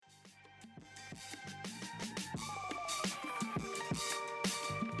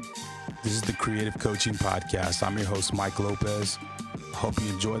This is the Creative Coaching Podcast. I'm your host, Mike Lopez. I hope you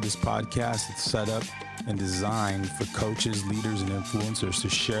enjoy this podcast. It's set up and designed for coaches, leaders, and influencers to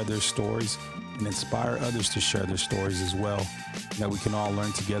share their stories and inspire others to share their stories as well. That we can all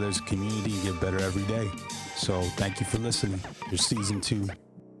learn together as a community and get better every day. So thank you for listening. Here's season 2.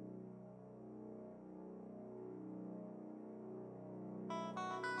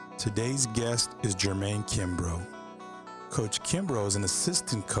 Today's guest is Jermaine Kimbrough. Coach Kimbrough is an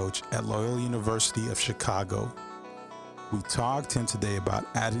assistant coach at Loyola University of Chicago. We talked to him today about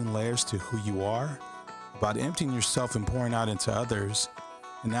adding layers to who you are, about emptying yourself and pouring out into others,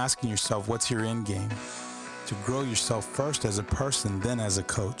 and asking yourself what's your end game, to grow yourself first as a person, then as a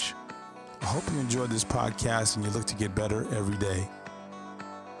coach. I hope you enjoyed this podcast and you look to get better every day.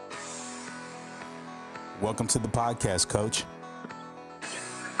 Welcome to the podcast, Coach.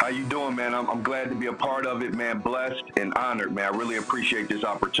 How you doing, man? I'm glad to be a part of it, man. Blessed and honored, man. I really appreciate this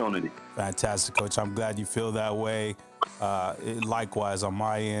opportunity. Fantastic, Coach. I'm glad you feel that way. Likewise, on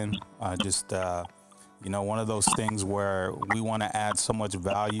my end, one of those things where we want to add so much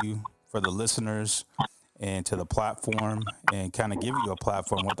value for the listeners and to the platform and kind of give you a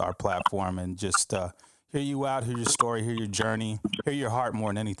platform with our platform and just hear you out, hear your story, hear your journey, hear your heart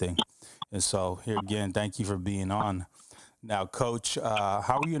more than anything. And so here again, thank you for being on. Now, Coach,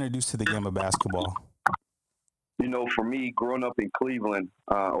 how were you introduced to the game of basketball? You know, for me, growing up in Cleveland,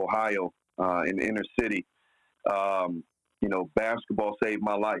 Ohio, in the inner city, basketball saved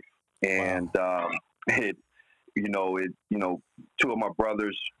my life. And two of my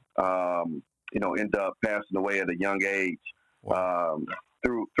brothers, end up passing away at a young age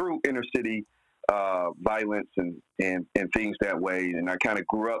through inner city violence and things that way. And I kind of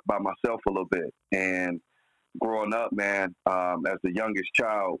grew up by myself a little bit. And growing up, man, as the youngest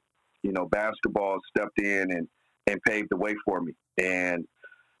child, basketball stepped in and paved the way for me. And,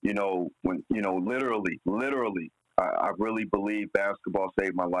 literally, I really believe basketball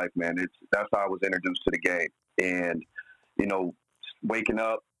saved my life, man. That's how I was introduced to the game. And, waking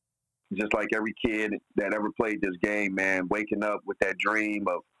up, just like every kid that ever played this game, man, waking up with that dream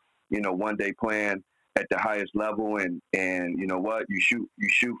of, one day playing at the highest level and you know what, you shoot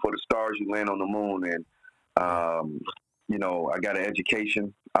for the stars, you land on the moon. And, I got an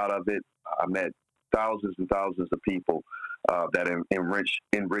education out of it. I met thousands and thousands of people that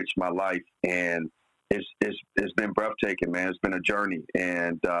enriched my life, and it's been breathtaking, man. It's been a journey,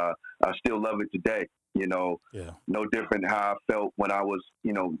 and I still love it today. No different than how I felt when I was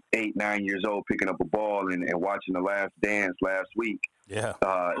 8, 9 years old picking up a ball and watching The Last Dance last week. It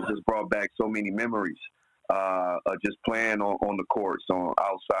just brought back so many memories. Just playing on the courts, on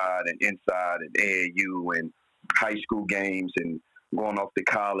outside and inside and AAU and high school games and going off to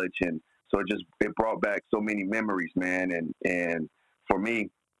college. And so it brought back so many memories, man. And for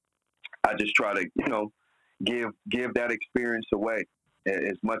me, I just try to, give that experience away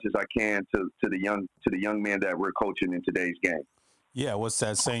as much as I can to the young men that we're coaching in today's game. Yeah, what's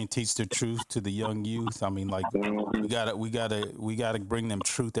that saying? Teach the truth to the young youth. I mean, like we gotta bring them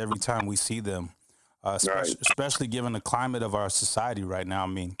truth every time we see them. Especially given the climate of our society right now. I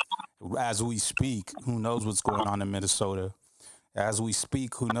mean, as we speak, who knows what's going on in Minnesota? As we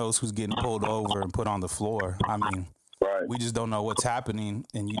speak, who knows who's getting pulled over and put on the floor? I mean, we just don't know what's happening.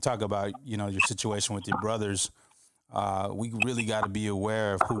 And you talk about, your situation with your brothers. We really got to be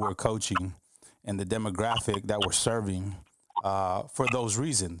aware of who we're coaching and the demographic that we're serving for those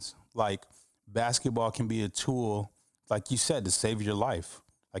reasons. Like basketball can be a tool, like you said, to save your life,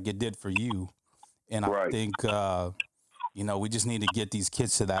 like it did for you. And I think, we just need to get these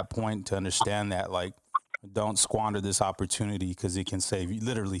kids to that point to understand that, like, don't squander this opportunity because it can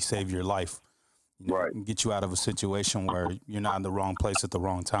literally save your life. And get you out of a situation where you're not in the wrong place at the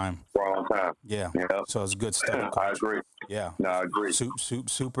wrong time. Wrong time. Yeah. So it's good stuff, Coach. I agree. Yeah. No, I agree.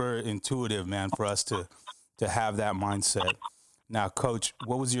 Super intuitive, man, for us to have that mindset. Now, Coach,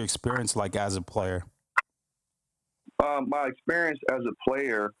 what was your experience like as a player? My experience as a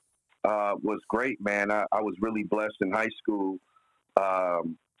player was great, man. I was really blessed in high school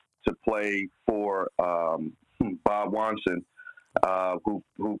to play for Bob Watson, who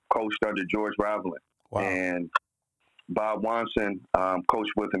coached under George Raveling. Wow. And Bob Watson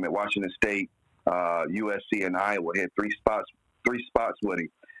coached with him at Washington State, USC, and Iowa. He had three spots with him,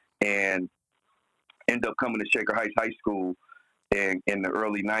 and ended up coming to Shaker Heights High School in the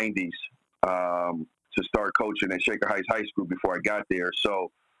early 90s to start coaching at Shaker Heights High School before I got there.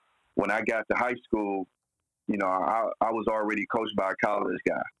 So when I got to high school, I was already coached by a college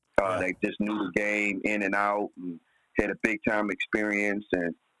guy. They just knew the game in and out and had a big time experience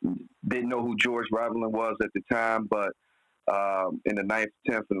and didn't know who George Raveling was at the time, but in the 9th,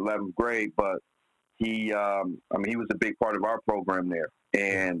 10th, and 11th grade, but he was a big part of our program there.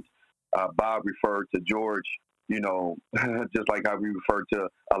 And Bob referred to George, just like how we refer to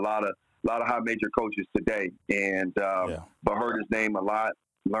a lot of high major coaches today. And but heard his name a lot,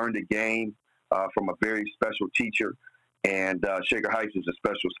 learned the game from a very special teacher. And Shaker Heights is a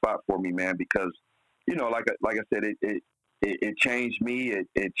special spot for me, man, because like I said, it changed me.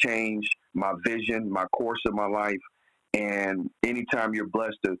 It changed my vision, my course of my life. And anytime you're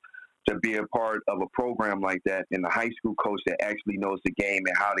blessed to be a part of a program like that, and the high school coach that actually knows the game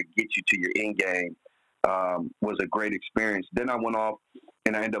and how to get you to your end game, was a great experience. Then I went off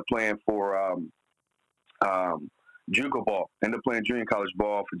and I ended up playing for JUCO ball. Ended up playing junior college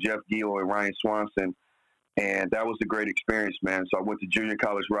ball for Jeff Gill and Ryan Swanson. And that was a great experience, man. So I went the junior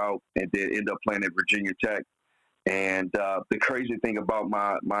college route and did end up playing at Virginia Tech. And the crazy thing about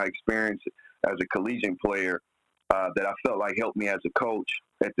my experience as a collegiate player that I felt like helped me as a coach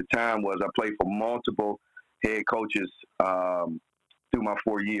at the time was I played for multiple head coaches through my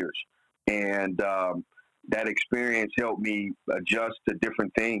 4 years. And that experience helped me adjust to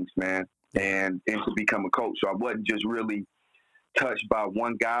different things, man, and to become a coach. So I wasn't just really touched by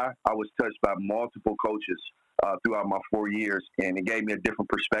one guy. I was touched by multiple coaches throughout my 4 years, and it gave me a different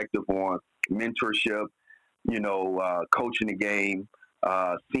perspective on mentorship, coaching the game,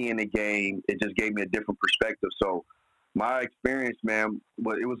 seeing the game. It just gave me a different perspective. So my experience, man,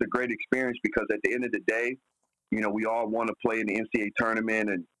 it was a great experience because at the end of the day, we all want to play in the NCAA tournament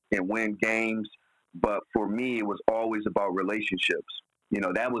and win games. But for me, it was always about relationships.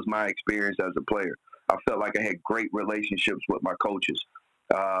 That was my experience as a player. I felt like I had great relationships with my coaches.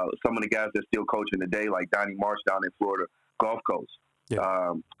 Some of the guys that still coaching today, like Donnie Marsh down in Florida Gulf Coast.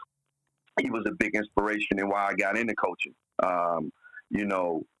 Yeah. He was a big inspiration in why I got into coaching.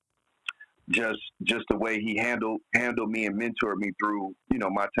 Just the way he handled me and mentored me through,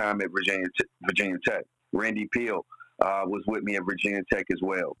 my time at Virginia Tech. Randy Peel was with me at Virginia Tech as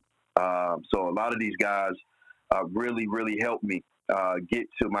well. So a lot of these guys really, really helped me get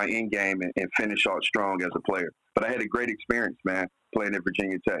to my end game and finish out strong as a player. But I had a great experience, man, playing at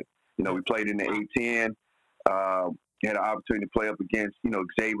Virginia Tech. We played in the A-10. Had an opportunity to play up against,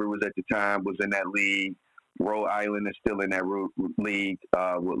 Xavier was at the time, was in that league. Rhode Island is still in that league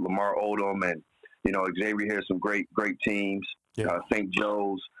with Lamar Odom. And, Xavier has some great teams, St.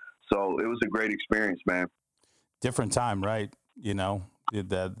 Joe's. So it was a great experience, man. Different time, right?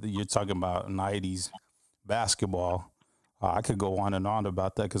 That you're talking about 90s basketball. I could go on and on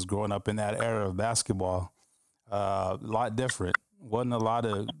about that because growing up in that era of basketball, a lot different. Wasn't a lot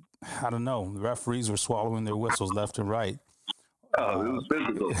of, I don't know, the referees were swallowing their whistles left and right. It was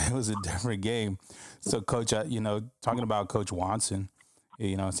physical. It was a different game. So, Coach, talking about Coach Watson,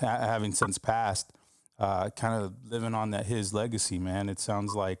 having since passed, kind of living on his legacy, man. It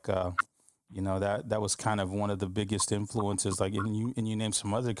sounds like, that was kind of one of the biggest influences. Like, and you named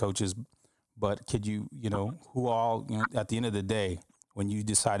some other coaches, but could you, who all, at the end of the day, when you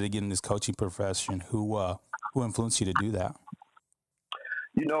decided to get in this coaching profession, who influenced you to do that?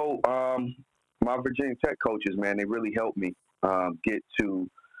 My Virginia Tech coaches, man, they really helped me get to,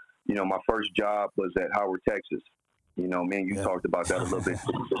 my first job was at Howard, Texas. Me and you talked about that a little bit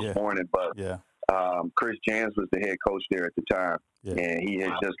this morning, but Chris Jans was the head coach there at the time, and he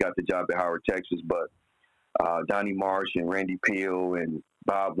had just got the job at Howard, Texas. But Donnie Marsh and Randy Peel and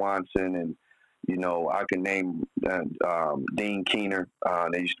Bob Watson and, I can name Dean Keener.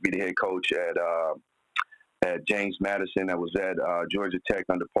 They used to be the head coach at James Madison. That was at Georgia Tech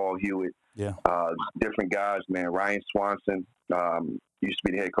under Paul Hewitt. Yeah. Different guys, man. Ryan Swanson used to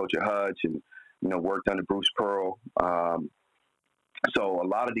be the head coach at Hudge and, worked under Bruce Pearl. So a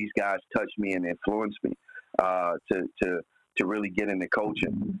lot of these guys touched me and influenced me to really get into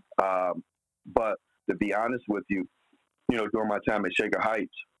coaching. But to be honest with you, during my time at Shaker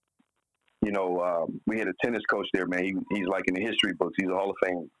Heights, we had a tennis coach there, man. He's like in the history books. He's a Hall of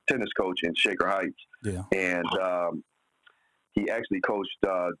Fame tennis coach in Shaker Heights. Yeah. And he actually coached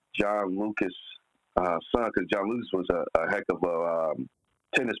John Lucas' son, because John Lucas was a heck of a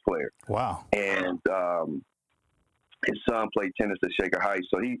tennis player. Wow. And his son played tennis at Shaker Heights.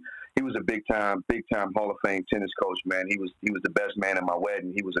 So he was a big time Hall of Fame tennis coach, man. He was the best man at my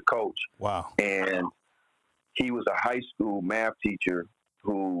wedding. He was a coach. Wow. And he was a high school math teacher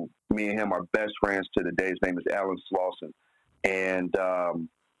who me and him are best friends to the day. His name is Alan Slauson. And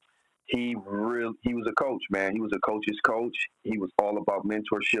he was a coach, man. He was a coach's coach. He was all about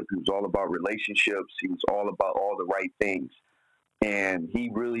mentorship. He was all about relationships. He was all about all the right things. And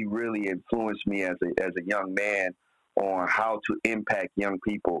he really, really influenced me as a young man on how to impact young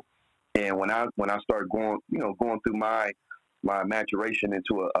people. And when I started going through my my maturation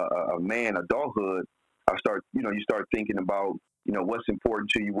into a man, adulthood, you start thinking about, what's important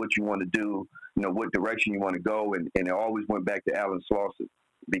to you, what you want to do, what direction you want to go. And it always went back to Alan Slauson,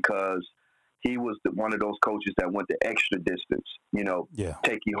 because he was one of those coaches that went the extra distance, Yeah.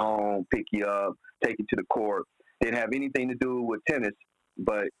 take you home, pick you up, take you to the court. Didn't have anything to do with tennis,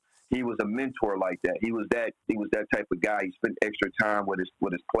 but he was a mentor like that. He was that type of guy. He spent extra time with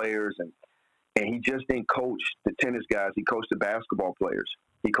his players, and he just didn't coach the tennis guys. He coached the basketball players.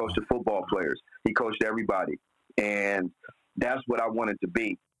 He coached the football players. He coached everybody. And that's what I wanted to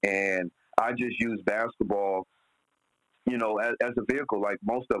be. And I just used basketball, as a vehicle, like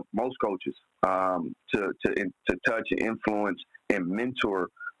most coaches, to touch and influence and mentor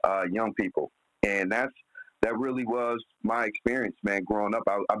young people. And that really was my experience, man. Growing up,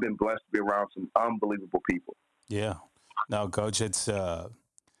 I've been blessed to be around some unbelievable people. Yeah. No, Coach, it's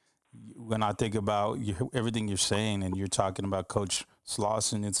when I think about everything you're saying, and you're talking about Coach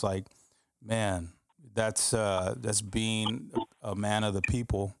Slauson, it's like, man, that's being a man of the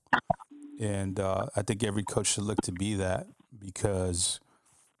people. And I think every coach should look to be that, because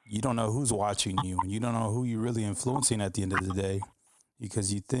you don't know who's watching you, and you don't know who you're really influencing at the end of the day,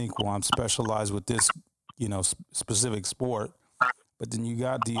 because you think, well, I'm specialized with this, specific sport, but then you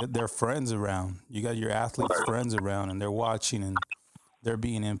got their friends around, you got your athletes' friends around, and they're watching, and they're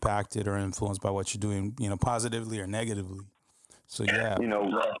being impacted or influenced by what you're doing, positively or negatively. So yeah,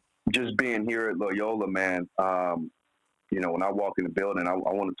 just being here at Loyola, man. When I walk in the building, I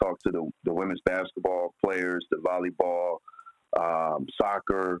want to talk to the women's basketball players, the volleyball,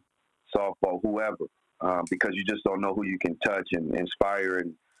 soccer, softball, whoever, because you just don't know who you can touch and inspire.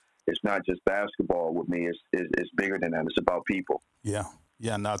 And it's not just basketball with me. It's bigger than that. It's about people. Yeah.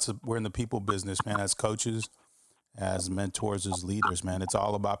 Yeah. No, we're in the people business, man, as coaches, as mentors, as leaders, man. It's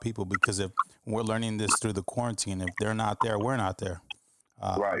all about people, because if we're learning this through the quarantine, if they're not there, we're not there.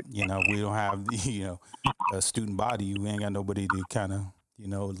 Right. We don't have, a student body. We ain't got nobody to kind of,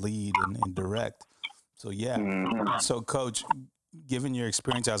 lead and direct. So, yeah. Mm-hmm. So, Coach, given your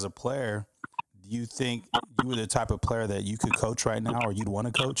experience as a player, do you think you were the type of player that you could coach right now, or you'd want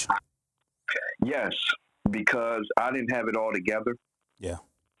to coach? Yes, because I didn't have it all together. Yeah.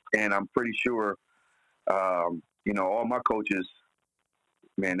 And I'm pretty sure, all my coaches,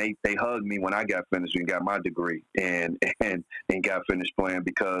 man, they hugged me when I got finished and got my degree and got finished playing,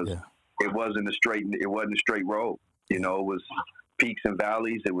 because it wasn't a straight road. It was peaks and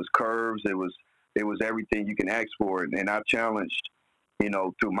valleys. It was curves. It was everything you can ask for. And I challenged,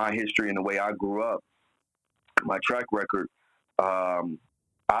 through my history and the way I grew up, my track record.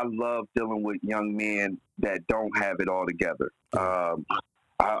 I love dealing with young men that don't have it all together.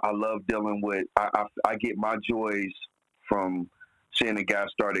 I love dealing with. I get my joys from seeing a guy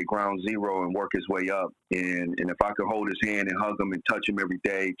start at ground zero and work his way up. And if I could hold his hand and hug him and touch him every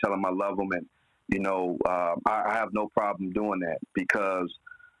day, tell him I love him, and I have no problem doing that, because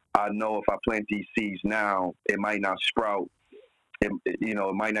I know if I plant these seeds now, it might not sprout. It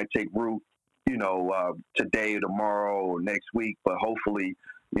might not take root, today or tomorrow or next week, but hopefully,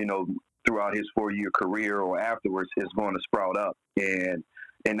 throughout his 4-year career or afterwards, it's going to sprout up. And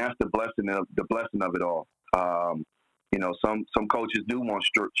that's the blessing of it all. Some coaches do want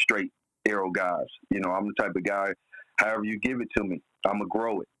straight arrow guys. I'm the type of guy, however you give it to me, I'm going to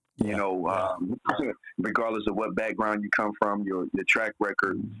grow it. Regardless of what background you come from, your track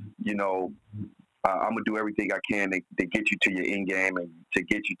record, I'm going to do everything I can to get you to your end game and to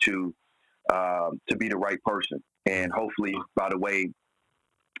get you to be the right person. And hopefully, by the way,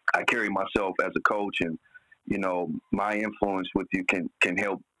 I carry myself as a coach, and, my influence with you can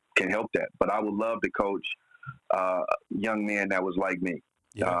help that. But I would love to coach young men that was like me,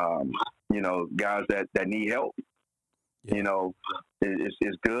 guys that need help.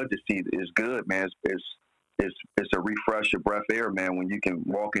 It's good to see. It's good, man. It's a refresh of breath air, man, when you can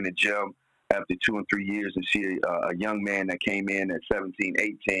walk in the gym after 2 and 3 years and see a young man that came in at 17,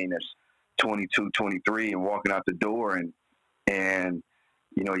 18, that's 22, 23, and walking out the door, and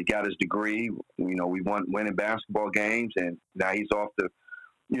he got his degree. We winning basketball games, and now he's off to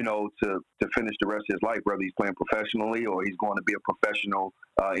finish the rest of his life, whether he's playing professionally or he's going to be a professional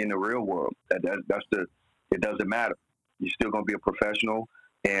in the real world. It doesn't matter. You're still going to be a professional.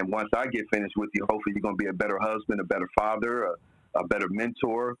 And once I get finished with you, hopefully you're going to be a better husband, a better father, a better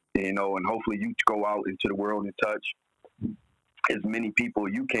mentor, and hopefully you go out into the world and touch as many people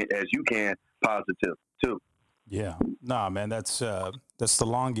as you can positive too. Yeah. Nah, man, that's the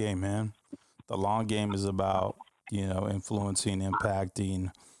long game, man. The long game is about, influencing,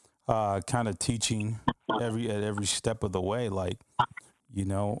 impacting, kind of teaching at every step of the way. Like,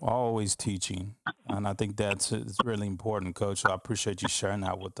 always teaching, And I think it's really important, Coach. So I appreciate you sharing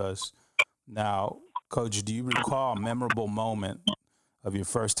that with us. Now, Coach, do you recall a memorable moment of your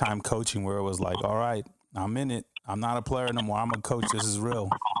first time coaching where it was like, all right, I'm in it. I'm not a player no more. I'm a coach. This is real.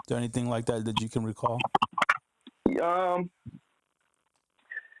 Is there anything like that that you can recall? Um,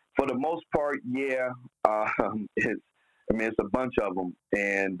 for the most part, yeah. It's a bunch of them,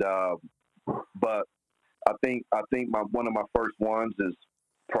 and but I think one of my first ones is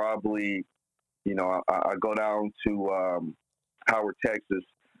probably, I go down to Howard, Texas,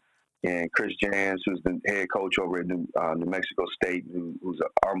 and Chris Jans, who's the head coach over at New Mexico State, who's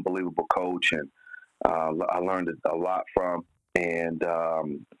an unbelievable coach, and I learned a lot from, and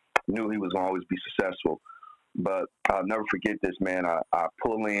knew he was going to always be successful. But I'll never forget this, man. I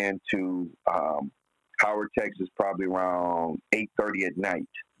pull into Howard, Texas, probably around 8:30 at night.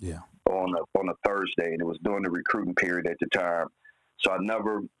 Yeah. On a Thursday, and it was during the recruiting period at the time. So I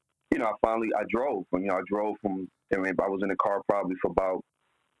never, I drove. I drove from. I was in the car probably for about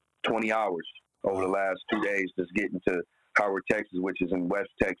 20 hours over the last 2 days, just getting to Howard, Texas, which is in West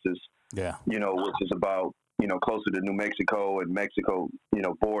Texas. Yeah. Which is about closer to New Mexico and Mexico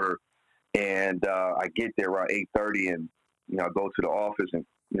border. And I get there around 8:30, and I go to the office, and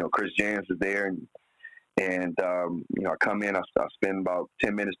Chris Jans is there, and I come in. I spend about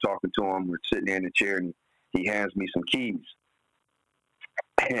 10 minutes talking to him. We're sitting there in the chair, and he hands me some keys,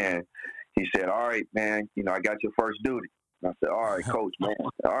 and he said, "All right, man. I got your first duty." And I said, "All right, coach, man.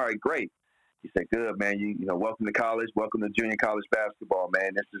 All right, great." He said, "Good, man. You welcome to college. Welcome to junior college basketball,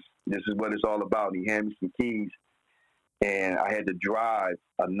 man. This is what it's all about." And he handed me some keys, and I had to drive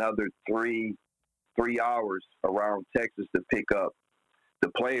another three hours around Texas to pick up the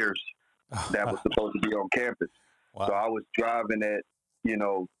players that was supposed to be on campus. Wow. So I was driving at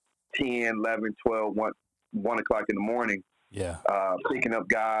 10, 11, 12, 1 o'clock in the morning, picking up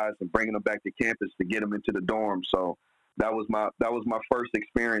guys and bringing them back to campus to get them into the dorm. So that was my first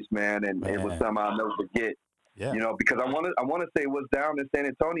experience, man, and it was something I'll never forget. Yeah. Because I want to say it was down in San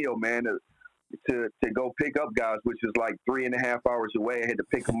Antonio, man, to go pick up guys, which was like 3.5 hours away. I had to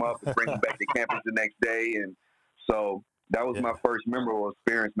pick them up and bring them back to campus the next day, and so that was my first memorable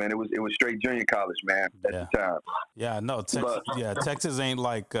experience, man. It was straight junior college, man, at the time. Yeah, no, Texas ain't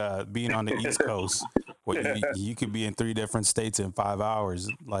like being on the East Coast where you could be in 3 different states in 5 hours.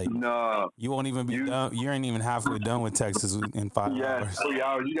 Like, no, you won't even be done. You ain't even halfway done with Texas in 5 hours. 3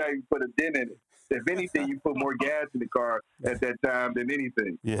 hours. You gotta put a dent in it. If anything, you put more gas in the car at that time than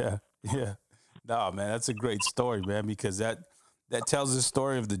anything. Yeah. No, man, that's a great story, man, because that tells the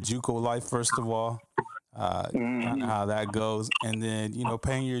story of the JUCO life, first of all. How that goes, and then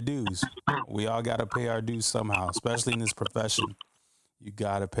paying your dues. We all got to pay our dues somehow, especially in this profession. You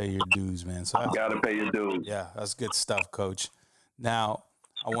got to pay your dues, man. So you got to pay your dues. Yeah, that's good stuff, Coach. Now,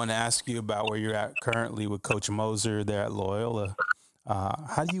 I want to ask you about where you're at currently with Coach Moser there at Loyola.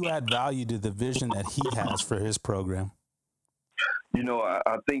 How do you add value to the vision that he has for his program?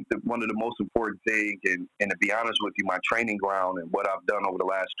 I think that one of the most important things, and to be honest with you, my training ground and what I've done over the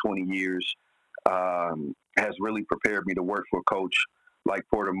last 20 years has really prepared me to work for a coach like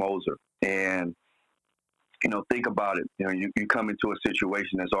Porter Moser. And, think about it. You come into a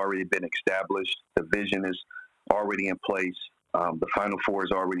situation that's already been established. The vision is already in place. The Final Four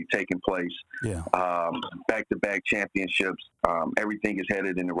has already taken place. Yeah. Back-to-back championships. Everything is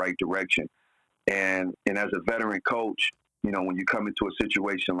headed in the right direction. And as a veteran coach, when you come into a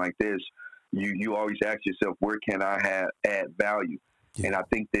situation like this, you always ask yourself, where can I add value? Yeah. And I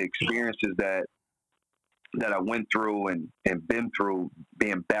think the experiences that I went through and been through,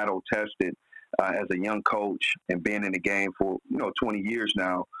 being battle tested as a young coach and being in the game for 20 years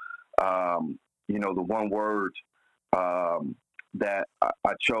now, the one word that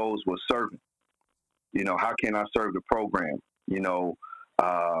I chose was servant. How can I serve the program?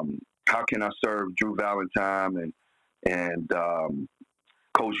 How can I serve Drew Valentine and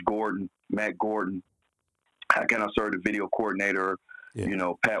Coach Gordon, Matt Gordon? How can I serve the video coordinator?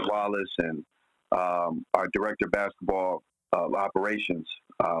 Yeah. Pat Wallace and our director of basketball operations,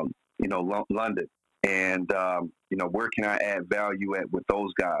 London. And, where can I add value with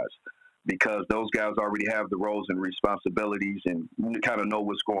those guys? Because those guys already have the roles and responsibilities and you kind of know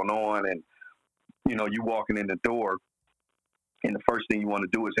what's going on. And, you walking in the door and the first thing you want to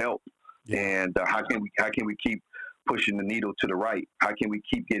do is help. Yeah. And how can we keep pushing the needle to the right? How can we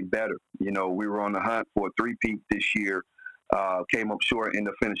keep getting better? We were on the hunt for a 3-peat this year. Came up short,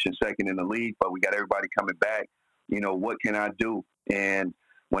 ended up finishing second in the league, but we got everybody coming back. What can I do? And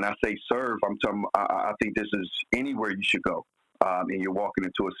when I say serve, I'm talking. I think this is anywhere you should go, and you're walking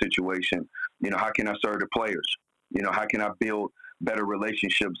into a situation. How can I serve the players? How can I build better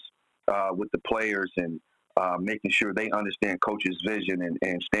relationships with the players and making sure they understand coach's vision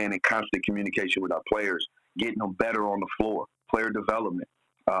and staying in constant communication with our players, getting them better on the floor, player development,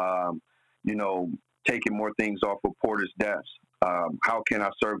 you know, taking more things off of Porter's desk. How can I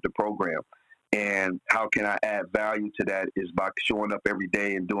serve the program? And how can I add value to that is by showing up every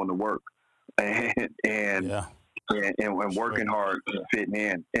day and doing the work and Yeah. and working hard and fitting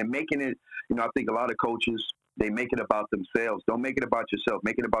in and making it, you know, I think a lot of coaches, they make it about themselves. Don't make it about yourself.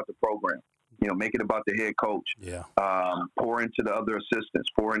 Make it about the program. You know, make it about the head coach. Yeah. Pour into the other assistants,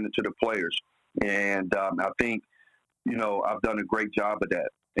 pour into the players. And I think, you know, I've done a great job of that.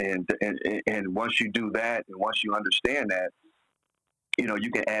 And once you do that, and once you understand that, you know,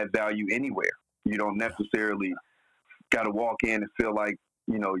 you can add value anywhere. You don't necessarily got to walk in and feel like,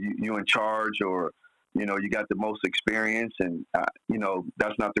 you know, you're in charge or, you know, you got the most experience. And, you know,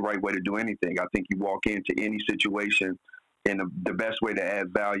 that's not the right way to do anything. I think you walk into any situation, and the best way to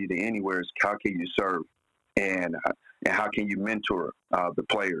add value to anywhere is how can you serve and how can you mentor the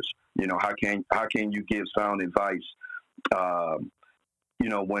players? You know, how can you give sound advice, you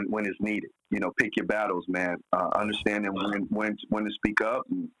know, when it's needed? You know, pick your battles, man. Understanding when to speak up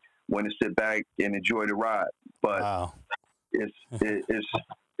and when to sit back and enjoy the ride. But Wow. it's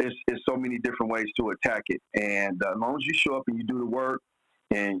so many different ways to attack it. And as long as you show up and you do the work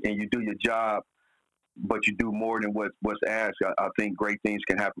and you do your job, but you do more than what's asked, I think great things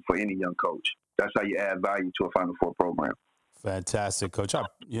can happen for any young coach. That's how you add value to a Final Four program. Fantastic, Coach.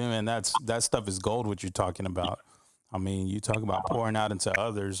 Yeah, man, that stuff is gold. What you're talking about. I mean, you talk about pouring out into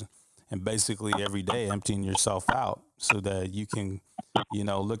others, and basically every day emptying yourself out so that you can, you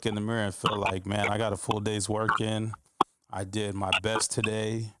know, look in the mirror and feel like, man, I got a full day's work in. I did my best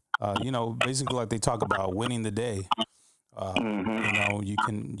today. You know, basically like they talk about winning the day. You know, you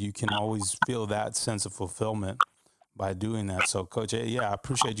can always feel that sense of fulfillment by doing that. So, Coach, yeah, I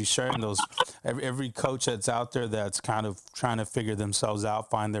appreciate you sharing those. Every coach that's out there that's kind of trying to figure themselves out,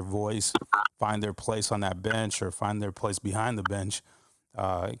 find their voice, find their place on that bench, or find their place behind the bench,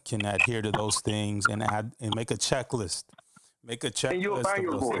 can adhere to those things and add and make a checklist. Make a checklist. And you'll find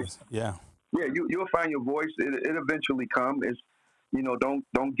your voice. Things. Yeah. Yeah, you'll find your voice. It eventually comes. It's, you know,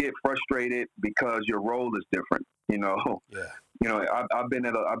 don't get frustrated because your role is different. You know, Yeah. You know, I've been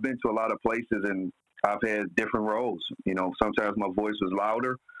to a lot of places and I've had different roles. You know, sometimes my voice was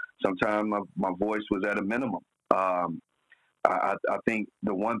louder, sometimes my voice was at a minimum. I think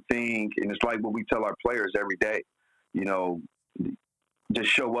the one thing, and it's like what we tell our players every day, you know, just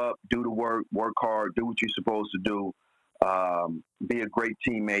show up, do the work hard, do what you're supposed to do, be a great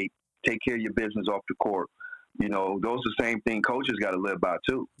teammate, take care of your business off the court. You know, those are the same thing coaches got to live by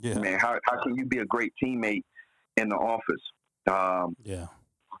too. Yeah. Man, how can you be a great teammate in the office? Yeah.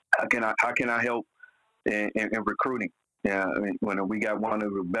 How can I help in recruiting? Yeah, I mean, when we got one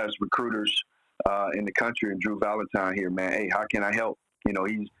of the best recruiters in the country, and Drew Valentine here, man. Hey, how can I help? You know,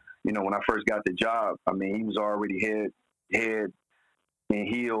 he's, you know, when I first got the job, I mean, he was already head and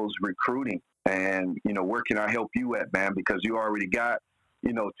heels recruiting, and you know, where can I help you at, man? Because you already got,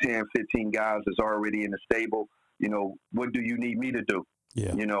 you know, 10, 15 guys that's already in the stable. You know, what do you need me to do?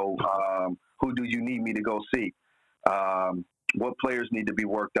 Yeah. You know, who do you need me to go see? What players need to be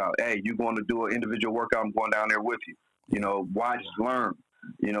worked out? Hey, you going to do an individual workout? I'm going down there with you. You know, watch, learn.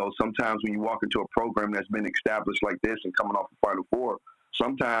 You know, sometimes when you walk into a program that's been established like this and coming off the Final Four,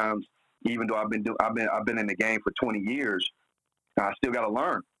 sometimes even though I've been in the game for 20 years, I still got to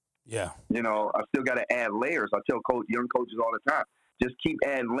learn. Yeah. You know, I still got to add layers. I tell young coaches all the time, just keep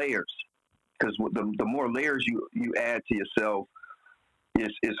adding layers, because the more layers you add to yourself,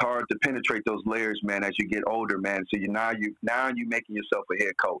 it's hard to penetrate those layers, man, as you get older, man. So you making yourself a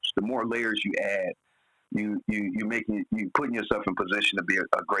head coach. The more layers you add, you putting yourself in position to be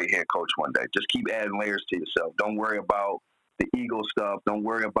a great head coach one day. Just keep adding layers to yourself. Don't worry about the ego stuff. Don't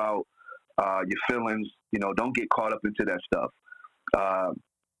worry about your feelings. You know, don't get caught up into that stuff.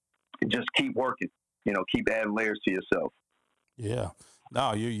 Just keep working. You know, keep adding layers to yourself. Yeah.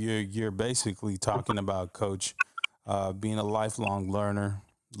 No, you're basically talking about, Coach, being a lifelong learner,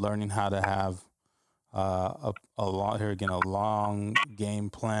 learning how to have a long game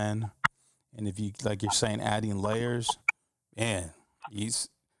plan. And if you, like you're saying, adding layers, man,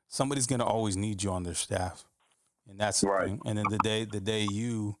 somebody's going to always need you on their staff. And that's right. The thing. And then the day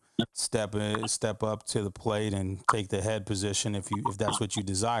you step up to the plate and take the head position, if that's what you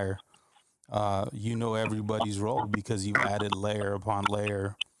desire, you know everybody's role because you added layer upon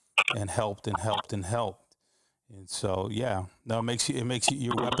layer and helped and helped and helped. And so, yeah, no,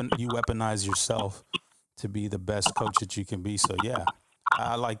 you weaponize yourself to be the best coach that you can be. So, yeah,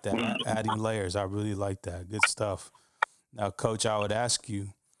 I like that. Adding layers. I really like that. Good stuff. Now, Coach, I would ask you,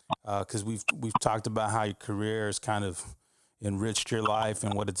 because we've talked about how your career has kind of enriched your life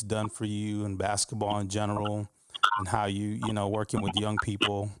and what it's done for you in basketball in general, and how you know working with young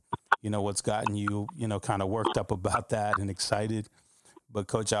people, what's gotten you kind of worked up about that and excited. But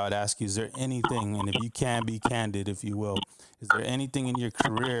Coach, I would ask you, is there anything, and if you can be candid, if you will, is there anything in your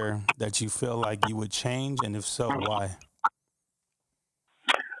career that you feel like you would change, and if so, why?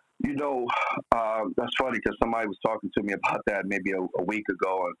 You know, that's funny because somebody was talking to me about that maybe a week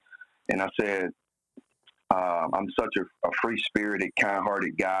ago, and I said I'm such a free spirited, kind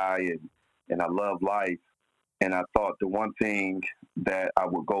hearted guy, and I love life. And I thought the one thing that I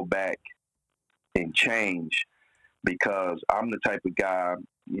would go back and change, because I'm the type of guy,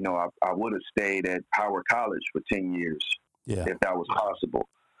 I would have stayed at Howard College for 10 years Yeah, if that was possible,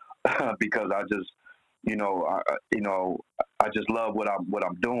 because I just, I just love what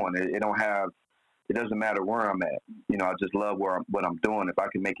I'm doing. It doesn't matter where I'm at. I just love what I'm doing. If I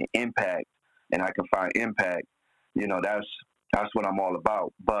can make an impact and I can find impact, that's what I'm all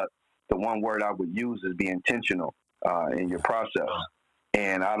about. But the one word I would use is be intentional in your process.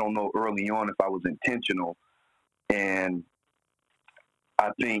 And I don't know early on if I was intentional. And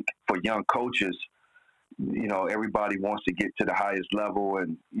I think for young coaches, everybody wants to get to the highest level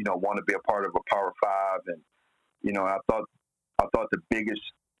and, want to be a part of a Power Five. And, I thought the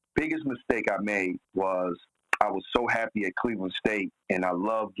biggest mistake I made was I was so happy at Cleveland State, and I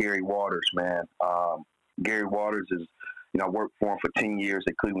love Gary Waters, man. Gary Waters is, I worked for him for 10 years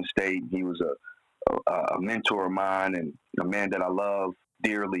at Cleveland State. He was a mentor of mine and a man that I love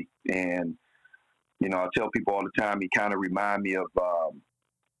dearly. And, I tell people all the time, he kind of remind me of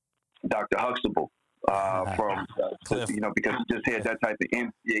Dr. Huxtable from, because he just had that type of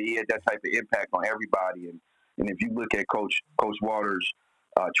he had that type of impact on everybody. And if you look at Coach Waters'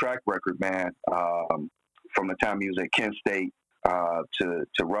 track record, man, from the time he was at Kent State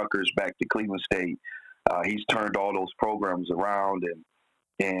to Rutgers back to Cleveland State, he's turned all those programs around,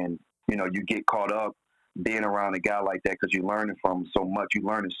 and you get caught up being around a guy like that because you're learning from him so much. You're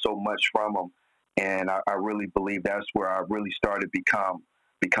learning so much from him, and I really believe that's where I really started become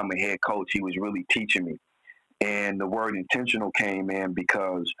a head coach. He was really teaching me, and the word intentional came in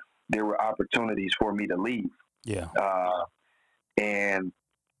because there were opportunities for me to leave. Yeah. And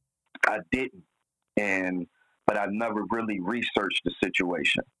I didn't, but I never really researched the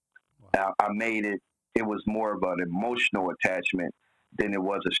situation. Wow. I made it. It was more of an emotional attachment than it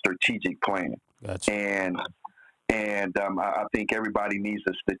was a strategic plan. Gotcha. And I think everybody needs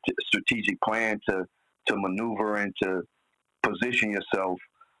a strategic plan to maneuver and to position yourself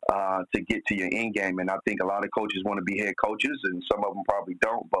to get to your end game. And I think a lot of coaches want to be head coaches, and some of them probably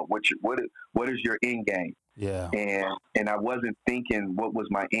don't. But what is your end game? Yeah. And I wasn't thinking what was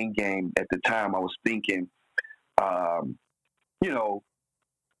my end game at the time. I was thinking,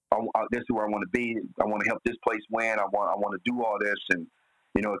 this is where I want to be. I want to help this place win. I want to do all this. And,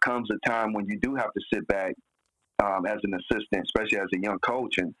 it comes a time when you do have to sit back as an assistant, especially as a young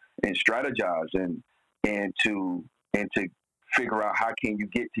coach, and strategize and to figure out how can you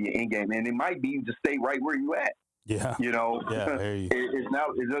get to your end game. And it might be to stay right where you at. Yeah. Yeah, it's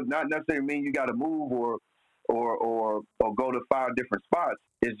not necessarily mean you got to move or go to 5 different spots.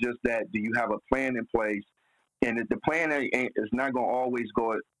 It's just that, do you have a plan in place? And the plan is not going to always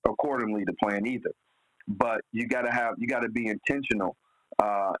go accordingly to plan either. But you got to be intentional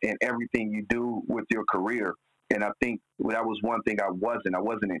in everything you do with your career. And I think that was one thing I wasn't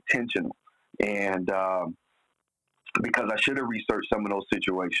intentional. And because I should have researched some of those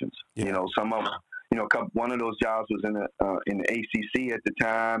situations. Yeah. Some of them, one of those jobs was in the ACC at the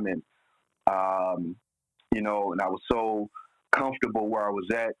time, and and I was so comfortable where I was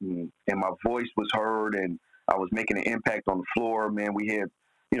at, and my voice was heard, and I was making an impact on the floor. Man, we had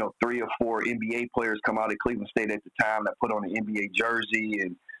 3 or 4 NBA players come out of Cleveland State at the time that put on an NBA jersey,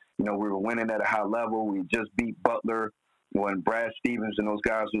 and we were winning at a high level. We just beat Butler when Brad Stevens and those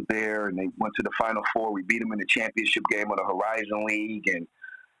guys were there, and they went to the Final Four. We beat them in the championship game of the Horizon League, and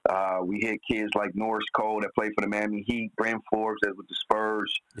we had kids like Norris Cole that played for the Miami Heat, Bryn Forbes that with the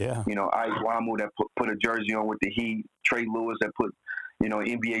Spurs, Ike Wamu that put a jersey on with the Heat, Trey Lewis that put an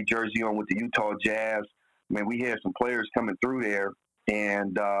NBA jersey on with the Utah Jazz. Man, we had some players coming through there,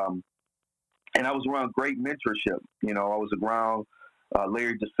 and I was around great mentorship. I was around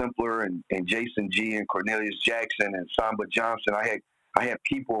Larry DeSimpler and Jason G and Cornelius Jackson and Samba Johnson. I had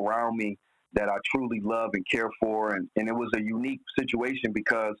people around me that I truly love and care for, and it was a unique situation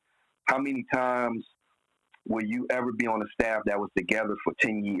because how many times will you ever be on a staff that was together for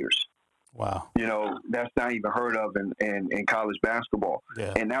 10 years? Wow. That's not even heard of in college basketball.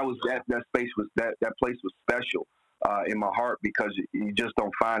 Yeah. And that place was special. in my heart, because you just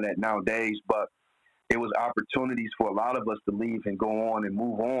don't find that nowadays. But it was opportunities for a lot of us to leave and go on and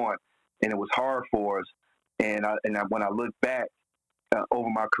move on, and it was hard for us. When I look back over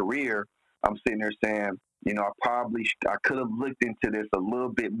my career, I'm sitting there saying, I could have looked into this a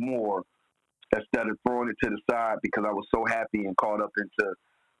little bit more instead of throwing it to the side, because I was so happy and caught up into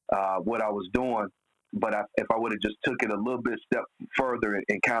what I was doing. But if I would have just took it a little bit step further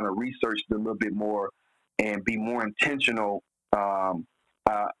and kind of researched it a little bit more and be more intentional,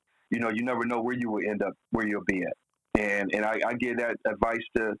 you never know where you will end up, where you'll be at. And I give that advice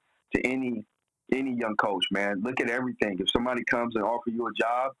to any young coach, man. Look at everything. If somebody comes and offer you a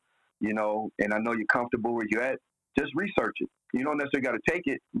job, and I know you're comfortable where you're at, just research it. You don't necessarily got to take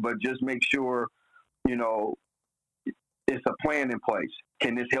it, but just make sure, it's a plan in place.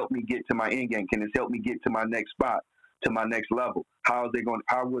 Can this help me get to my end game? Can this help me get to my next spot, to my next level? How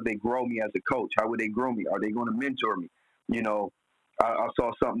will they grow me as a coach? How will they grow me? Are they going to mentor me? I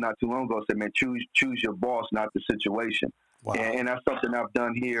saw something not too long ago that said, man, choose your boss, not the situation. Wow. And that's something I've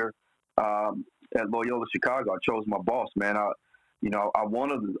done here at Loyola Chicago. I chose my boss, man. I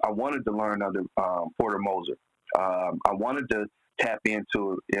wanted to learn under Porter Moser. I wanted to tap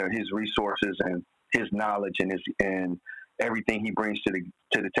into his resources and his knowledge and everything he brings to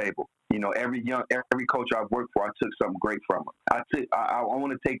the table. Every coach I've worked for, I took something great from him. I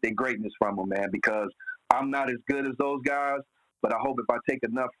want to take their greatness from them, man, because I'm not as good as those guys, but I hope if I take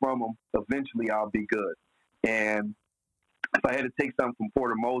enough from them, eventually I'll be good. And if I had to take something from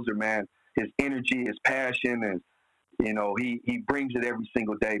Porter Moser, man, his energy, his passion, and he brings it every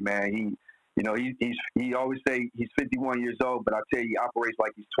single day, man. He always say he's 51 years old, but I tell you, he operates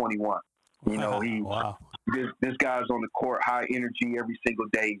like he's 21. Wow. This guy's on the court, high energy every single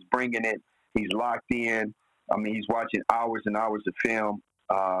day. He's bringing it. He's locked in. I mean, he's watching hours and hours of film.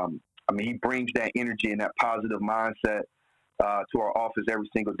 He brings that energy and that positive mindset to our office every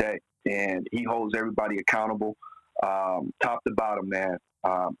single day, and he holds everybody accountable, top to bottom, man.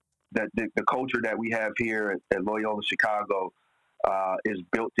 That the culture that we have here at Loyola Chicago is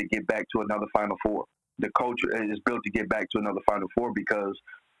built to get back to another Final Four. The culture is built to get back to another Final Four because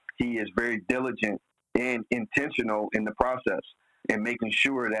he is very diligent and intentional in the process and making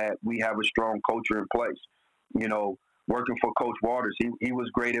sure that we have a strong culture in place. Working for Coach Waters, he was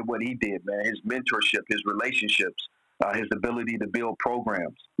great at what he did, man. His mentorship, his relationships, his ability to build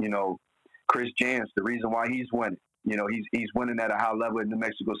programs. Chris Jans, the reason why he's winning. He's winning at a high level in New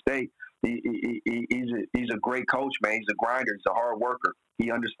Mexico State. He's a great coach, man. He's a grinder. He's a hard worker.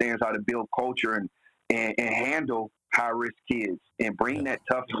 He understands how to build culture and handle high-risk kids and bring that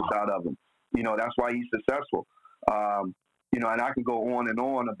toughness out of them. That's why he's successful. And I can go on and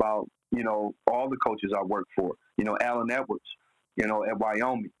on about, all the coaches I work for. Allen Edwards, at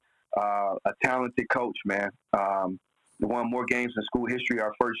Wyoming, a talented coach, man. Won more games in school history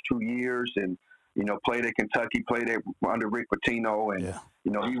our first 2 years, and played at Kentucky, played under Rick Pitino, and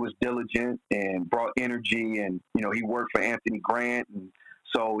he was diligent and brought energy, and he worked for Anthony Grant, and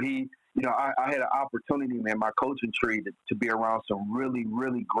so he. I had an opportunity, man, my coaching tree to be around some really,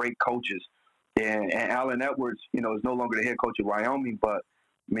 really great coaches. And Allen Edwards, is no longer the head coach of Wyoming, but,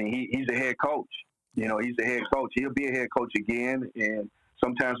 I mean, he's a head coach. He's a head coach. He'll be a head coach again, and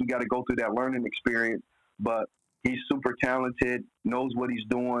sometimes we got to go through that learning experience. But he's super talented, knows what he's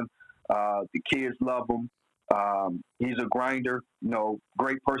doing. The kids love him. He's a grinder,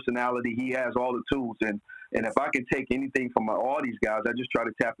 great personality. He has all the tools. And if I can take anything from all these guys, I just try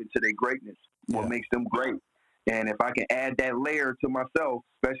to tap into their greatness, what makes them great. And if I can add that layer to myself,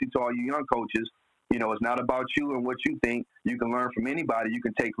 especially to all you young coaches, it's not about you and what you think. You can learn from anybody. You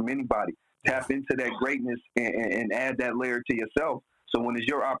can take from anybody. Tap into that greatness and add that layer to yourself. So when it's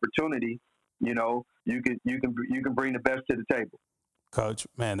your opportunity, you can bring the best to the table. Coach,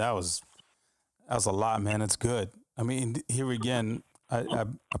 man, that was a lot, man. It's good. I mean, here again, I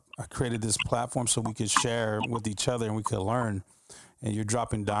created this platform so we could share with each other and we could learn. And you're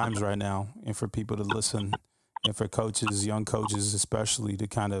dropping dimes right now, and for people to listen, and for coaches, young coaches especially, to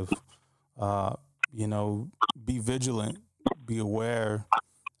kind of, be vigilant, be aware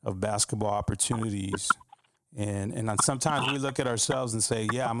of basketball opportunities. And sometimes we look at ourselves and say,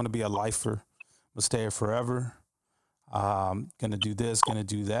 yeah, I'm going to be a lifer. I'm going to stay here forever. Going to do this, going to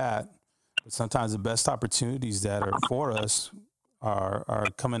do that. But sometimes the best opportunities that are for us are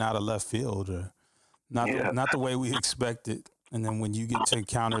coming out of left field, or not the way we expected. And then when you get to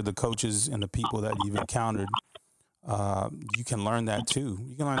encounter the coaches and the people that you've encountered, you can learn that too.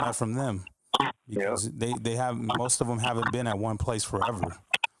 You can learn that from them, because they have, most of them haven't been at one place forever.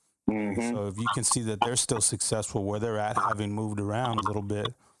 Mm-hmm. So if you can see that they're still successful where they're at, having moved around a little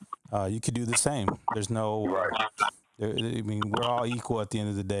bit, you could do the same. There's no, Right. I mean, we're all equal at the end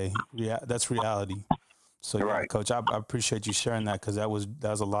of the day. That's reality. So yeah, Right. Coach, I appreciate you sharing that, because that was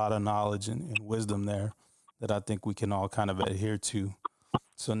a lot of knowledge and wisdom there that I think we can all kind of adhere to.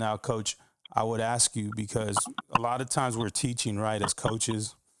 So now, Coach, I would ask you, because a lot of times we're teaching, right, as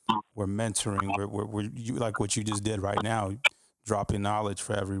coaches, we're mentoring, we're you, like what you just did right now, dropping knowledge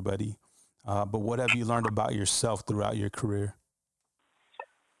for everybody. But what have you learned about yourself throughout your career?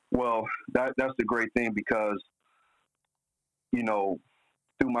 Well, that's the great thing, because you know,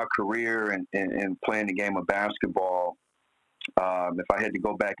 through my career and playing the game of basketball, if I had to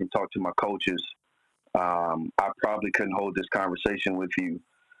go back and talk to my coaches, I probably couldn't hold this conversation with you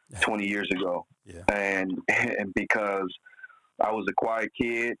 20 years ago. Yeah. And because I was a quiet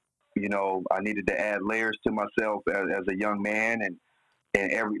kid, I needed to add layers to myself as a young man. And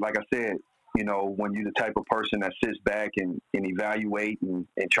like I said, when you're the type of person that sits back and evaluate and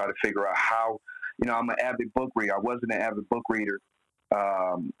try to figure out how, I'm an avid book reader. I wasn't an avid book reader,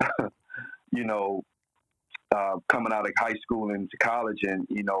 you know, coming out of high school and into college, and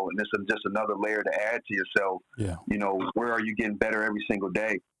this is just another layer to add to yourself. Yeah. Where are you getting better every single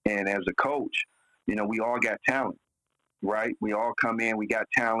day? And as a coach, we all got talent, right? We all come in, we got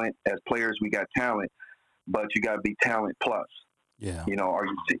talent. As players, we got talent, but you got to be talent plus. Yeah. Are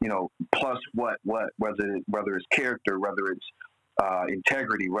you plus what whether it's character, whether it's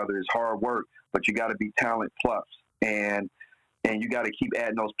integrity, whether it's hard work, but you got to be talent plus. And you got to keep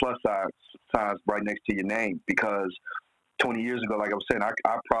adding those plus signs right next to your name, because 20 years ago, like I was saying,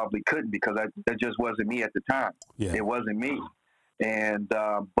 I probably couldn't, because that just wasn't me at the time. Yeah. It wasn't me. And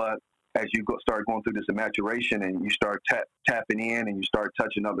but as you start going through this maturation, and you start tapping in, and you start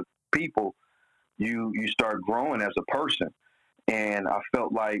touching other people, you start growing as a person. And I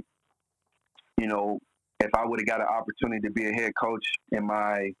felt like, if I would have got an opportunity to be a head coach in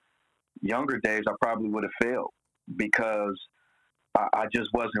my younger days, I probably would have failed, because I just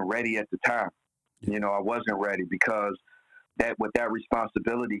wasn't ready at the time. I wasn't ready, because with that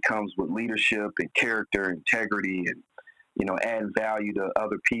responsibility comes with leadership and character, integrity, and adding value to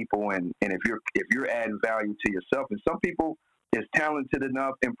other people. And if you're adding value to yourself, and some people is talented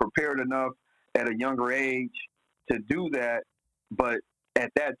enough and prepared enough at a younger age to do that, but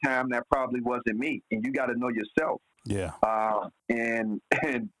at that time that probably wasn't me. And you got to know yourself. Yeah. And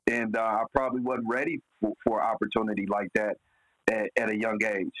I probably wasn't ready for an opportunity like that at a young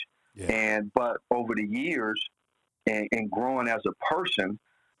age. Yeah. But over the years and growing as a person,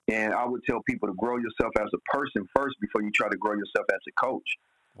 and I would tell people to grow yourself as a person first before you try to grow yourself as a coach.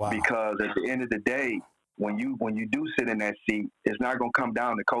 Wow. Because at the end of the day, when you do sit in that seat, it's not going to come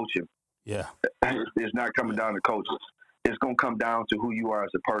down to coaching. Yeah. It's not coming down to coaches. It's going to come down to who you are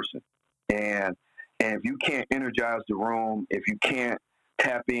as a person. And if you can't energize the room, if you can't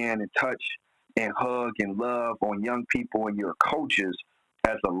tap in and touch and hug and love on young people and your coaches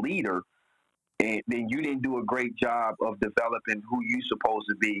as a leader, then you didn't do a great job of developing who you're supposed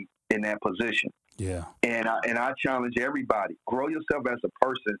to be in that position. Yeah. And I challenge everybody, grow yourself as a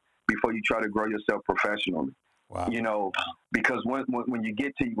person before you try to grow yourself professionally. Wow. Because when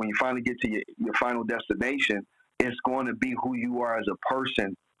you finally get to your final destination, it's going to be who you are as a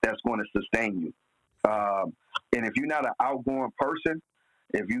person that's going to sustain you. And if you're not an outgoing person,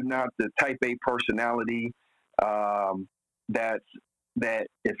 if you're not the type A personality, that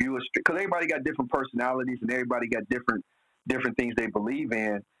if you were, because everybody got different personalities and everybody got different things they believe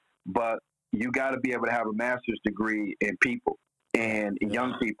in, but you got to be able to have a master's degree in people and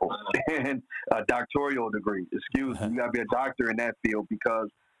young people and a doctoral degree. You got to be a doctor in that field, because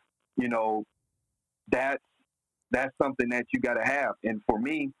that's something that you got to have. And for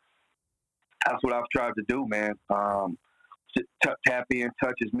me, that's what I've tried to do, man. Tap in,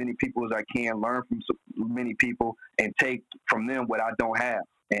 touch as many people as I can, learn from many people, and take from them what I don't have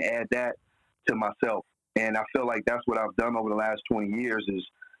and add that to myself. And I feel like that's what I've done over the last 20 years, is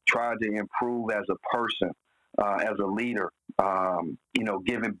try to improve as a person, as a leader,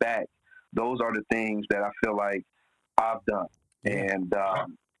 giving back. Those are the things that I feel like I've done. And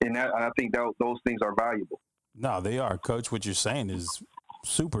I think those things are valuable. No, they are, Coach. What you're saying is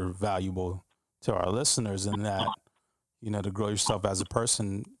super valuable to our listeners, in that, to grow yourself as a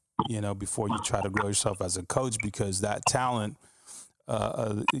person, before you try to grow yourself as a coach, because that talent,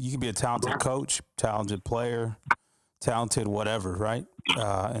 you can be a talented coach, talented player, talented whatever, right?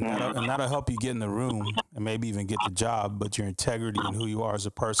 And that'll help you get in the room and maybe even get the job, but your integrity and who you are as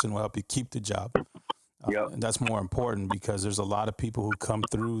a person will help you keep the job. And that's more important, because there's a lot of people who come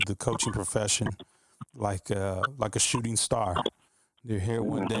through the coaching profession like a shooting star. They're here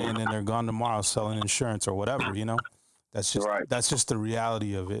one day and then they're gone tomorrow selling insurance or whatever, That's just the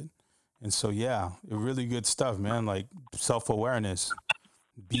reality of it. And so, yeah, really good stuff, man. Like self-awareness.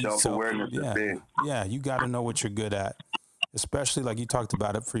 Be self, Self-awareness is yeah, big. yeah. You got to know what you're good at, especially like you talked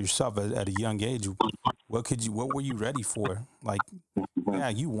about it for yourself at a young age. What were you ready for? Like, Mhm. yeah,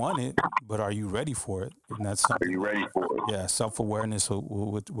 you want it, but are you ready for it? And that's Are something you that, ready for it? yeah, self-awareness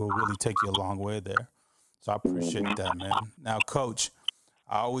will really take you a long way there. So I appreciate Hmm. that, man. Now, coach,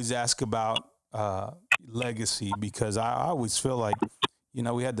 I always ask about legacy because I always feel like,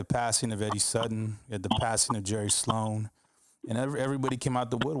 we had the passing of Eddie Sutton, we had the passing of Jerry Sloan, and everybody came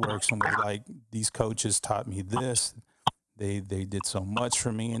out the woodworks and was like, these coaches taught me this. They did so much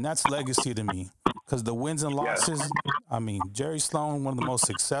for me, and that's legacy to me. Because the wins and Yes. losses, I mean, Jerry Sloan, one of the most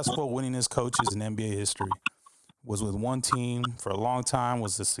successful, winningest coaches in NBA history, was with one team for a long time,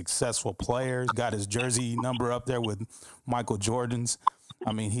 was a successful player, got his jersey number up there with Michael Jordan's.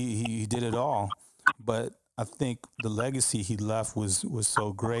 I mean, he did it all. But I think the legacy he left was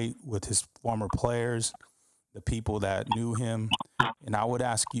so great with his former players, the people that knew him. And I would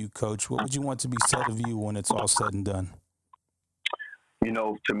ask you, Coach, what would you want to be said of you when it's all said and done?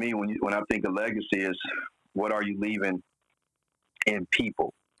 To me, when I think of legacy, is what are you leaving in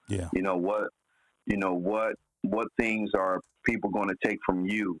people? Yeah. You know what? What things are people going to take from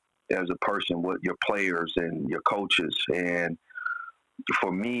you as a person? What your players and your coaches? And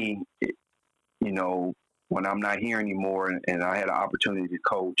for me, you know, when I'm not here anymore, and I had an opportunity to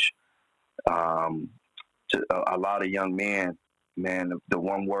coach um, to a lot of young men, man, the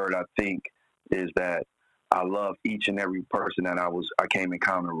one word I think is that I love each and every person that I came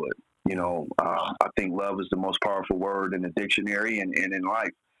encounter with. I think love is the most powerful word in the dictionary and in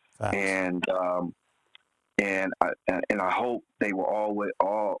life. Facts. And I hope they will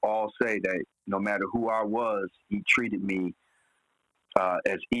all say that no matter who I was, he treated me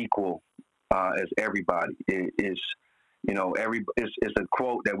as equal as everybody. It's a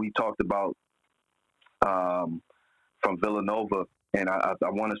quote that we talked about um, from Villanova, and I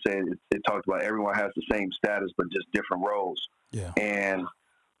want to say it talked about everyone has the same status but just different roles. Yeah. And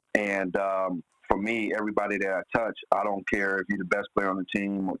for me, everybody that I touch, I don't care if you're the best player on the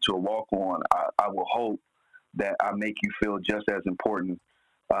team or to a walk on. I will hope that I make you feel just as important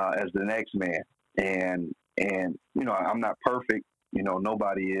as the next man. And I'm not perfect.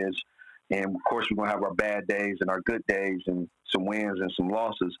 Nobody is. And of course, we're gonna have our bad days and our good days, and some wins and some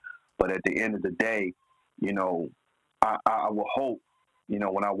losses. But at the end of the day, you know, I will hope,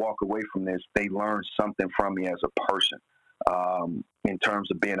 when I walk away from this, they learn something from me as a person, in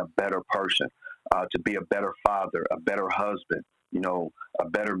terms of being a better person, to be a better father, a better husband, a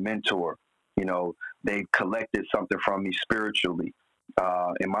better mentor. They've collected something from me spiritually,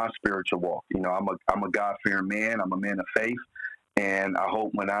 in my spiritual walk. I'm a God fearing man. I'm a man of faith, and I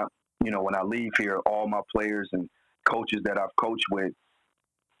hope when I leave here, all my players and coaches that I've coached with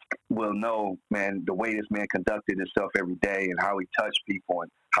will know, man, the way this man conducted himself every day and how he touched people and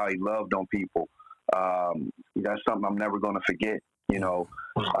how he loved on people. That's something I'm never going to forget.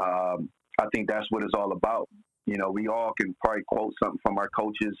 I think that's what it's all about. We all can probably quote something from our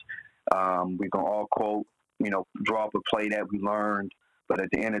coaches. We can all quote, draw up a play that we learned. But at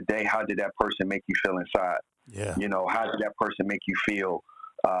the end of the day, how did that person make you feel inside? Yeah. How did that person make you feel?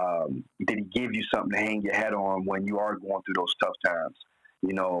 Did he give you something to hang your head on when you are going through those tough times?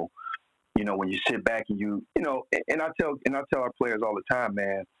 When you sit back and and I tell our players all the time,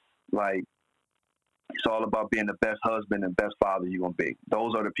 man, like, it's all about being the best husband and best father you're gonna be.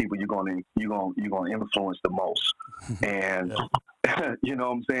 Those are the people you're gonna influence the most. And you know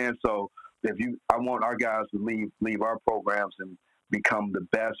what I'm saying? So I want our guys to leave our programs and become the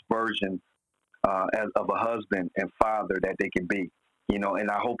best version of a husband and father that they can be. And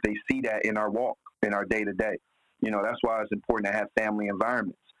I hope they see that in our walk, in our day to day. That's why it's important to have family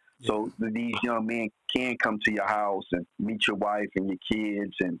environments. Yeah. So these young men can come to your house and meet your wife and your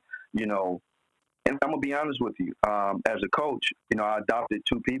kids, and and I'm gonna be honest with you. As a coach, I adopted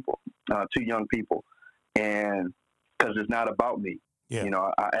two young people, and because it's not about me. Yeah.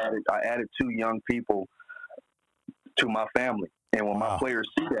 I added two young people to my family, and when my players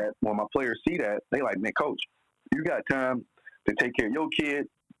see that, they like, man, coach, you got time to take care of your kid,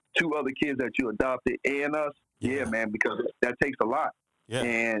 two other kids that you adopted, and us. Yeah, man, because that takes a lot. Yeah.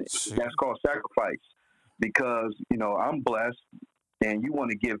 And that's called sacrifice, because I'm blessed, and you want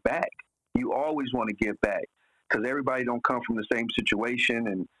to give back. You always want to give back, because everybody don't come from the same situation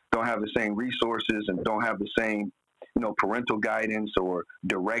and don't have the same resources and don't have the same parental guidance or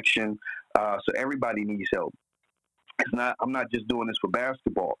direction. So everybody needs help. I'm not just doing this for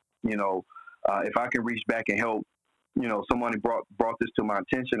basketball. If I can reach back and help somebody brought this to my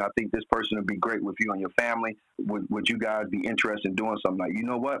attention. I think this person would be great with you and your family. Would you guys be interested in doing something? Like, you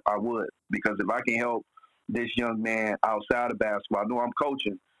know what? I would, because if I can help this young man outside of basketball, I know I'm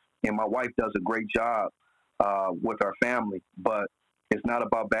coaching, and my wife does a great job with our family, but it's not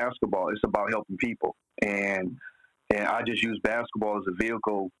about basketball. It's about helping people. And I just use basketball as a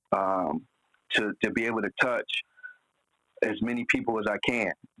vehicle to be able to touch as many people as I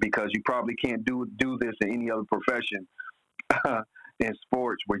can, because you probably can't do this in any other profession in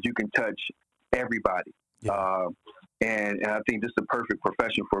sports where you can touch everybody. Yeah. And I think this is a perfect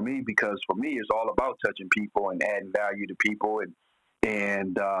profession for me, because for me, it's all about touching people and adding value to people.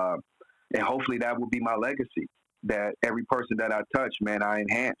 And hopefully that will be my legacy, that every person that I touch, man, I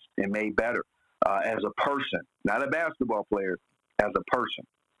enhanced and made better as a person, not a basketball player, as a person.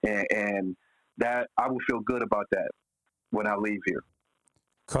 And that I will feel good about that when I leave here.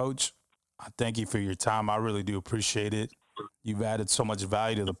 Coach, I thank you for your time. I really do appreciate it. You've added so much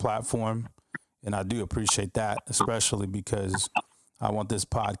value to the platform, and I do appreciate that, especially because I want this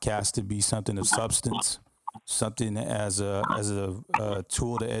podcast to be something of substance, something as a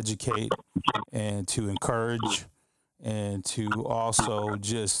tool to educate and to encourage, and to also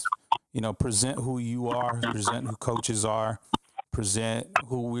just, present who you are, present who coaches are, present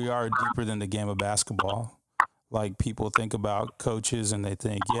who we are deeper than the game of basketball. Like, people think about coaches and they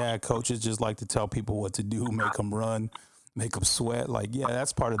think, yeah, coaches just like to tell people what to do, make them run, make them sweat. Like, yeah,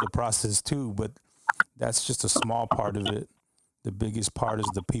 that's part of the process too, but that's just a small part of it. The biggest part is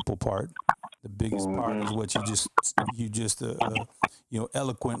the people part. The biggest part is what you just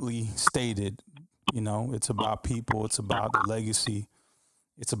eloquently stated. It's about people. It's about the legacy.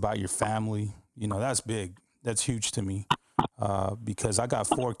 It's about your family. That's big. That's huge to me, because I got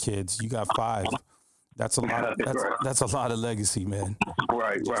 4 kids. You got 5. That's a lot. That's a lot of legacy, man.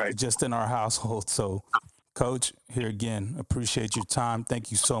 Right. Just in our household. So, Coach, here again, appreciate your time.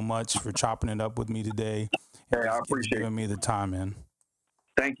 Thank you so much for chopping it up with me today. Hey, I appreciate giving me the time, man.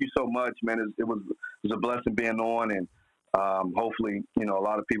 Thank you so much, man. It was a blessing being on, and hopefully, a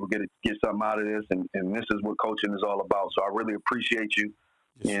lot of people get something out of this. And this is what coaching is all about. So I really appreciate you,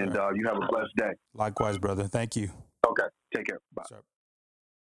 and you have a blessed day. Likewise, brother. Thank you. Okay, take care. Bye.